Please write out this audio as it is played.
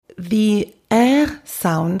the R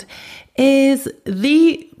sound is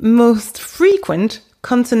the most frequent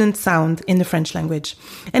consonant sound in the French language.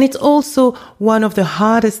 And it's also one of the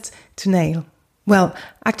hardest to nail. Well,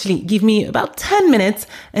 actually, give me about 10 minutes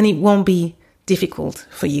and it won't be difficult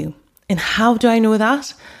for you. And how do I know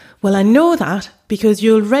that? Well, I know that because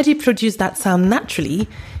you already produce that sound naturally,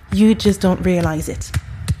 you just don't realize it.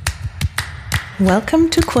 Welcome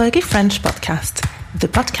to Quirky French Podcast, the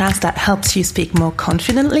podcast that helps you speak more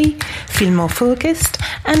confidently, feel more focused,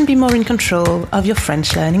 and be more in control of your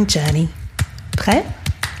French learning journey. Prêt?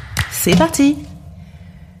 C'est parti!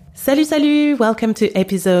 Salut! Welcome to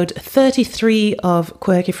episode 33 of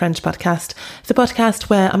Quirky French Podcast, the podcast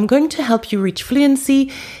where I'm going to help you reach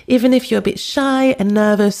fluency, even if you're a bit shy and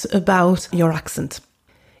nervous about your accent.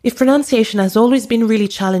 If pronunciation has always been really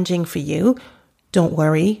challenging for you, don't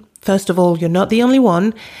worry. First of all, you're not the only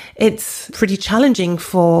one. It's pretty challenging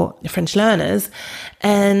for French learners,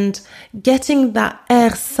 and getting that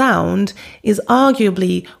R sound is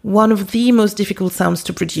arguably one of the most difficult sounds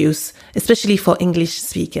to produce, especially for English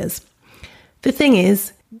speakers. The thing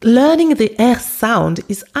is, learning the R sound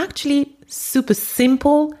is actually super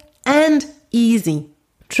simple and easy.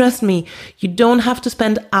 Trust me, you don't have to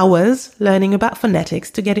spend hours learning about phonetics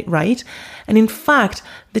to get it right. And in fact,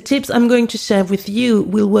 the tips I'm going to share with you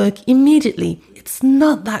will work immediately. It's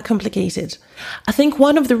not that complicated. I think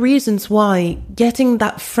one of the reasons why getting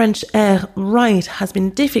that French R right has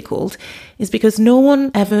been difficult is because no one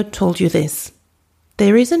ever told you this.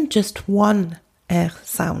 There isn't just one R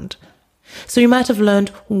sound. So you might have learned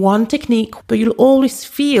one technique, but you'll always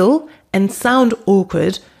feel and sound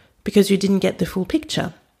awkward because you didn't get the full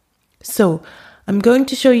picture. So, I'm going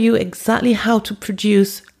to show you exactly how to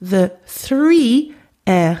produce the 3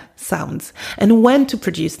 R sounds and when to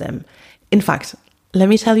produce them. In fact, let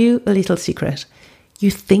me tell you a little secret. You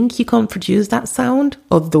think you can't produce that sound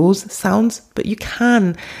or those sounds, but you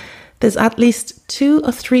can. There's at least 2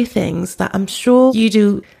 or 3 things that I'm sure you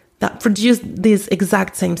do that produce these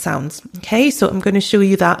exact same sounds. Okay, so I'm going to show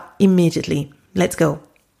you that immediately. Let's go.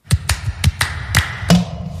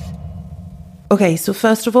 Okay, so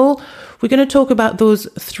first of all, we're going to talk about those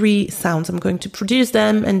 3 sounds. I'm going to produce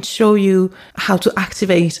them and show you how to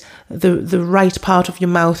activate the right part of your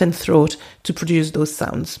mouth and throat to produce those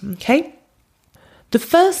sounds, okay? The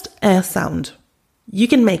first R sound, you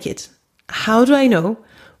can make it. How do I know?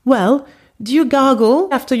 Well, do you gargle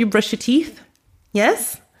after you brush your teeth?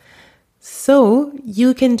 Yes? So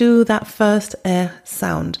you can do that first R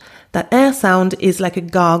sound. That R sound is like a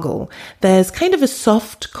gargle. There's kind of a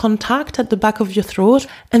soft contact at the back of your throat,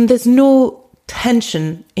 and there's no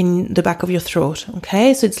tension in the back of your throat,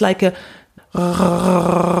 okay? So it's like a...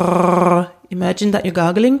 Imagine that you're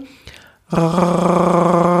gargling.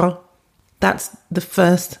 That's the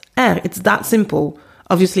first R. It's that simple.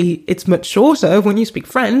 Obviously, it's much shorter when you speak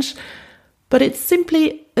French, but it's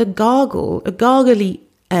simply a gargle, a gargly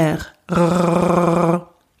R.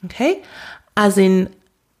 Okay? As in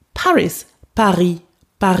Paris, Paris,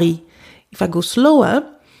 Paris. If I go slower,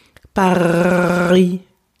 Paris.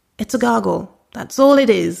 It's a gargle. That's all it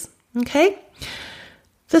is. Okay?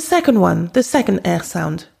 The second one, the second R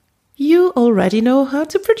sound. You already know how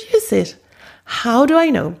to produce it. How do I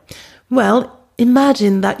know? Well,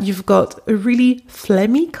 imagine that you've got a really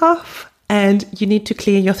phlegmy cough and you need to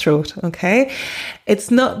clear your throat, okay?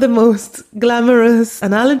 It's not the most glamorous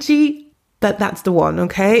analogy, but that's the one,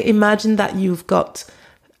 okay? Imagine that you've got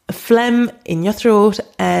a phlegm in your throat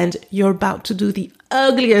and you're about to do the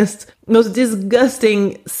ugliest, most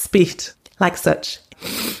disgusting spit, like such.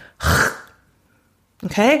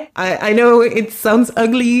 Okay? I know it sounds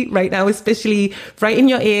ugly right now, especially right in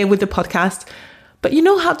your ear with the podcast, but you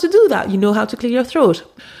know how to do that. You know how to clear your throat.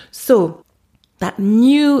 So that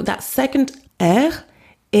second R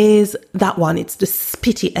is that one. It's the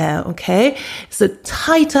spitty R, okay? It's a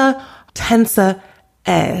tighter, tenser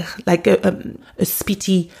R, like a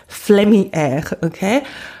spitty, phlegmy R, okay?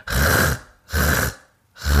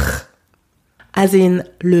 As in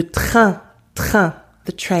le train,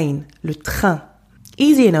 the train, le train.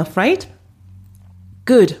 Easy enough, right?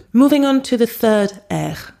 Good. Moving on to the third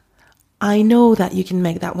R. I know that you can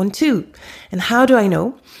make that one too. And how do I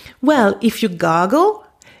know? Well, if you gargle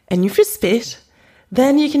and if you spit,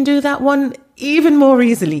 then you can do that one even more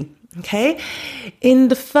easily, okay? In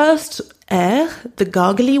the first R, the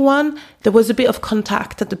gargly one, there was a bit of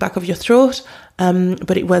contact at the back of your throat,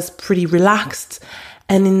 but it was pretty relaxed.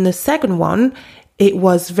 And in the second one, it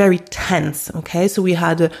was very tense, okay? So we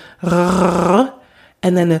had a r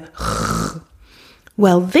and then a r.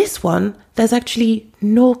 Well, this one, there's actually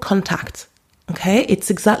no contact, Okay, it's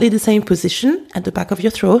exactly the same position at the back of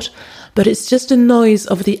your throat, but it's just the noise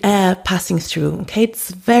of the air passing through. Okay,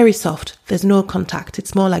 it's very soft. There's no contact.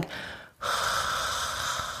 It's more like,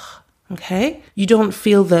 okay? You don't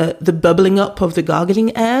feel the bubbling up of the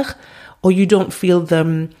gargling air, or you don't feel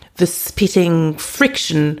the spitting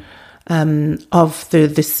friction of the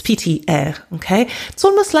spitty air, okay? It's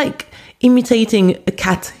almost like imitating a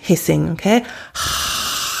cat hissing, okay?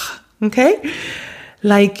 Okay?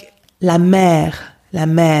 Like la mer, la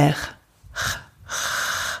mer,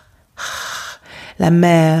 la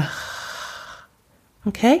mer.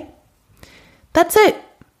 Okay? That's it.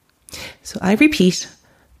 So I repeat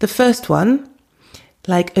the first one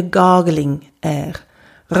like a gargling air.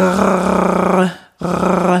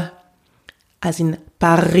 As in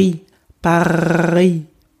Paris, Paris,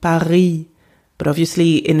 Paris. But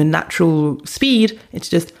obviously in a natural speed, it's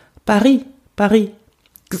just Paris, Paris.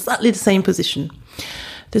 Exactly the same position.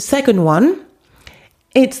 The second one,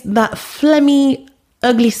 it's that phlegmy,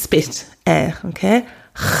 ugly spit air, okay?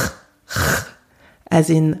 As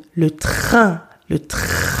in le train, le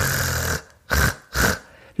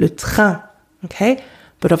train, okay?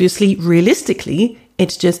 But obviously, realistically,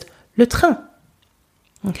 it's just le train,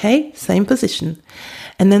 okay? Same position.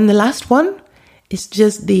 And then the last one is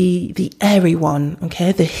just the airy one,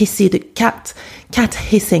 okay? The hissy, the cat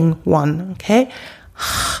hissing one, okay?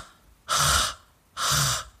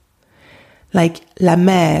 Like la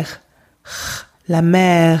mer, la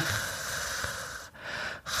mer.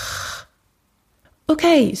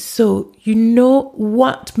 Okay, so you know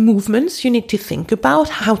what movements you need to think about,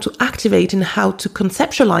 how to activate and how to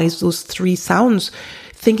conceptualize those three sounds,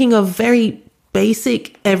 thinking of very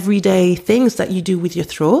basic everyday things that you do with your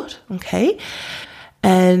throat, okay?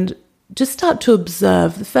 And just start to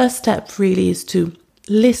observe. The first step really is to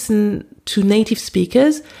listen to native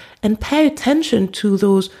speakers and pay attention to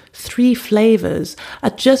those three flavors.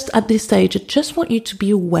 At this stage, I just want you to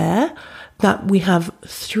be aware that we have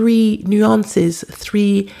three nuances,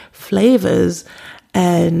 three flavors,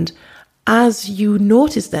 and as you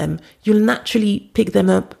notice them, you'll naturally pick them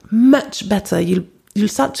up much better. You'll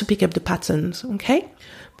start to pick up the patterns, okay?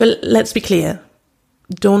 But let's be clear.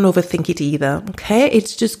 Don't overthink it either, okay?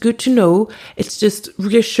 It's just good to know. It's just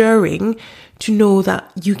reassuring to know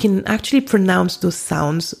that you can actually pronounce those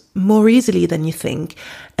sounds more easily than you think.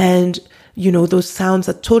 And, you know, those sounds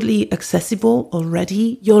are totally accessible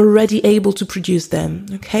already. You're already able to produce them,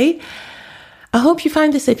 okay? I hope you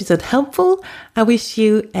find this episode helpful. I wish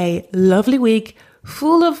you a lovely week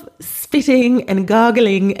full of spitting and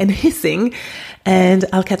gargling and hissing. And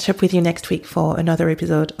I'll catch up with you next week for another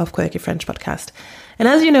episode of Quirky French Podcast. And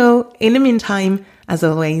as you know, in the meantime, as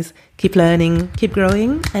always, keep learning, keep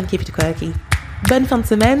growing, and keep it quirky. Bonne fin de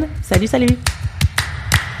semaine. Salut, salut!